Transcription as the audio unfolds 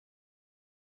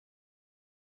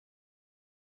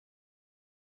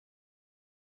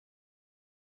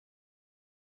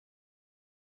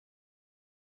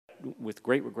with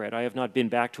great regret. I have not been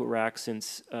back to Iraq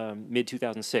since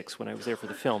mid-2006 when I was there for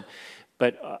the film.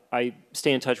 But I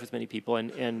stay in touch with many people,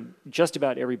 and just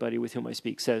about everybody with whom I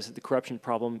speak says that the corruption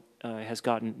problem has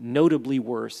gotten notably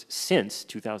worse since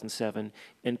 2007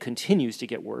 and continues to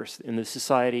get worse. And the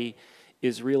society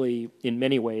is really, in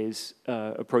many ways,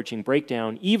 approaching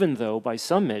breakdown, even though by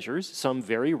some measures, some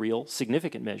very real,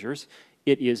 significant measures,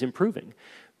 it is improving.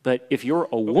 But if you're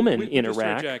a woman in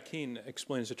Iraq... Jack Keane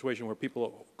explained a situation where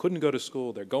people couldn't go to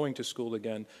school, they're going to school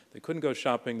again. They couldn't go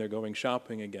shopping, they're going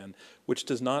shopping again, which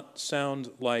does not sound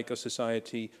like a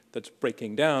society that's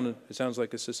breaking down. It sounds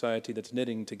like a society that's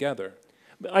knitting together.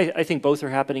 I think both are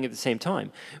happening at the same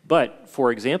time. But,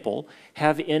 for example,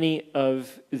 have any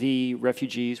of the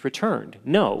refugees returned?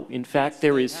 No. In fact,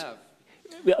 there is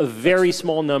a very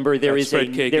small number. There is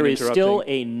still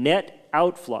a net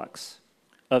outflux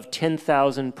of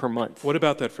 10,000 per month. What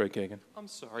about that, Fred Kagan? I'm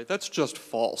sorry, that's just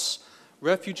false.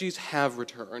 Refugees have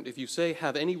returned. If you say,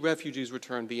 have any refugees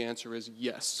returned, the answer is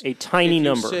yes. A tiny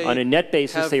number. On a net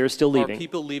basis, they are still leaving. Are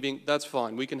people leaving? That's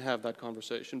fine. We can have that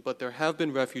conversation. But there have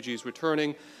been refugees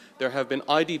returning. There have been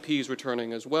IDPs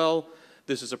returning as well.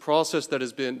 This is a process that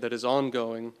is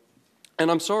ongoing. And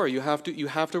I'm sorry, you have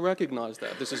to recognize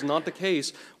that. This is not the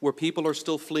case where people are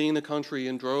still fleeing the country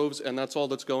in droves and that's all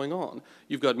that's going on.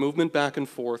 You've got movement back and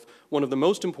forth. One of the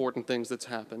most important things that's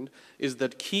happened is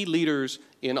that key leaders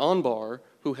in Anbar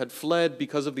who had fled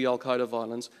because of the al-Qaeda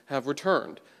violence have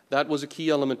returned. That was a key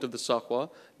element of the Sahwa.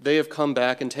 They have come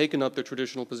back and taken up their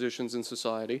traditional positions in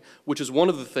society, which is one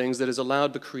of the things that has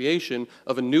allowed the creation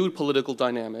of a new political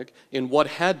dynamic in what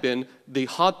had been the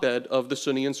hotbed of the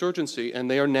Sunni insurgency, and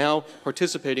they are now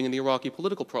participating in the Iraqi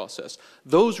political process.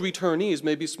 Those returnees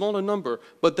may be small in number,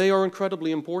 but they are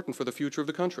incredibly important for the future of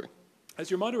the country. As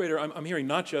your moderator, I'm hearing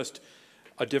not just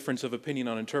a difference of opinion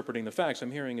on interpreting the facts.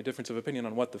 I'm hearing a difference of opinion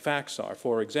on what the facts are.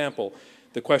 For example,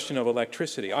 the question of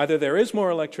electricity. Either there is more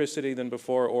electricity than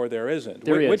before or there isn't.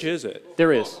 Which is it?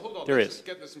 There is. Hold on, there let's is.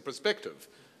 get this in perspective.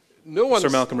 No one Sir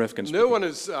Malcolm Rifkind. No one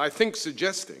is, I think,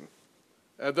 suggesting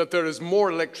that there is more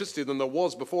electricity than there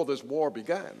was before this war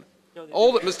began.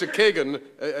 All that Mr. Kagan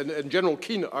and General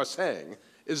Keane are saying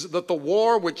is that the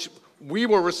war which we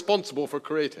were responsible for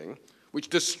creating, which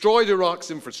destroyed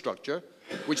Iraq's infrastructure,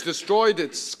 which destroyed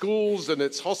its schools and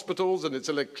its hospitals and its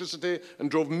electricity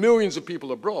and drove millions of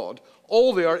people abroad,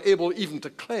 all they are able even to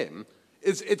claim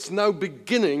is it's now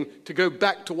beginning to go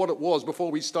back to what it was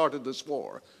before we started this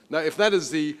war. Now, if that is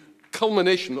the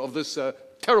culmination of this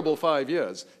terrible 5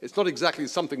 years, it's not exactly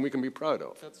something we can be proud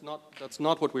of. That's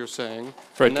not what we're saying,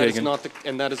 Fred Kagan.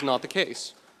 And that is not the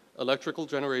case. Electrical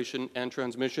generation and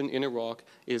transmission in Iraq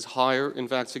is higher, in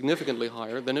fact, significantly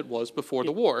higher than it was before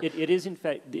the war. It is, in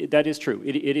fact, that is true.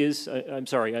 It is, I'm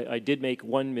sorry, I did make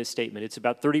one misstatement. It's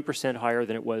about 30% higher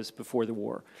than it was before the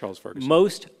war. Charles Ferguson.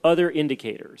 Most other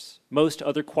indicators, most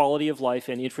other quality of life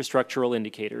and infrastructural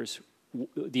indicators,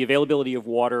 the availability of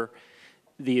water,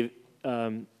 the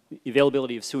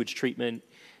availability of sewage treatment,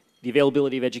 the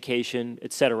availability of education,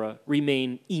 et cetera,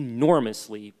 remain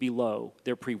enormously below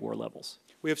their pre-war levels.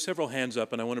 We have several hands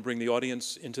up, and I want to bring the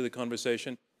audience into the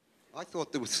conversation. I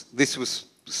thought this was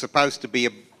supposed to be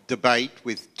a debate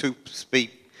with two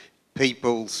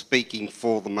people speaking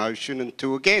for the motion and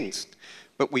two against.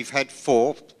 But we've had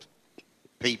 4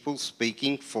 people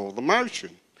speaking for the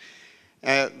motion.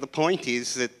 The point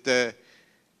is that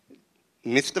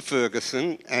Mr.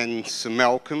 Ferguson and Sir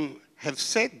Malcolm have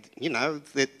said, you know,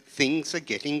 that things are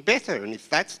getting better. And if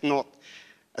that's not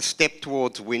a step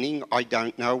towards winning, I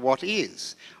don't know what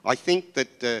is. I think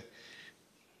that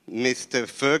Mr.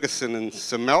 Ferguson and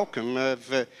Sir Malcolm are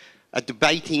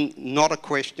debating not a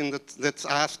question that's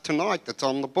asked tonight, that's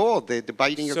on the board. They're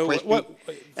debating a question.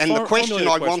 And the question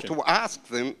I want to ask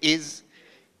them is,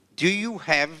 do you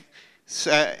have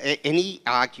any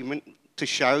argument to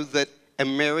show that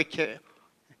America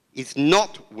is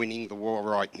not winning the war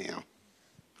right now?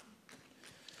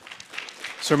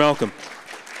 Sir Malcolm.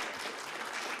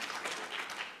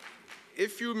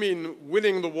 If you mean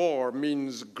winning the war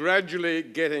means gradually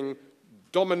getting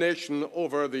domination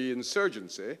over the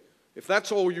insurgency, if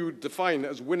that's all you define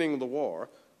as winning the war,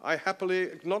 I happily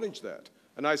acknowledge that.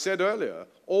 And I said earlier,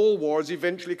 all wars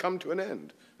eventually come to an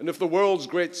end. And if the world's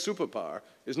great superpower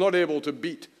is not able to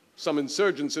beat some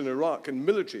insurgents in Iraq in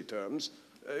military terms,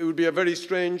 it would be a very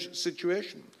strange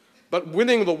situation. But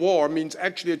winning the war means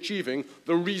actually achieving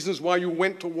the reasons why you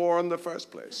went to war in the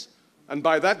first place. And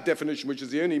by that definition, which is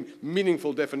the only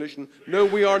meaningful definition, no,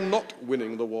 we are not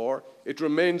winning the war. It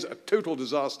remains a total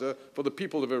disaster for the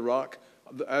people of Iraq,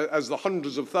 as the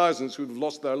hundreds of thousands who have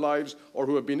lost their lives or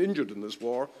who have been injured in this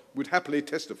war would happily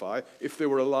testify if they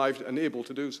were alive and able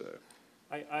to do so.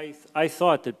 I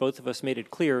thought that both of us made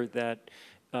it clear that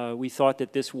we thought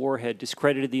that this war had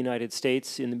discredited the United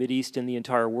States in the Mideast and the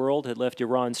entire world, had left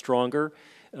Iran stronger,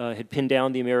 had pinned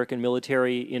down the American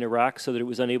military in Iraq so that it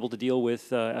was unable to deal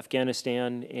with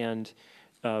Afghanistan and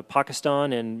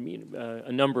Pakistan and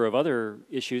a number of other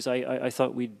issues. I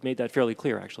thought we'd made that fairly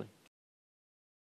clear, actually.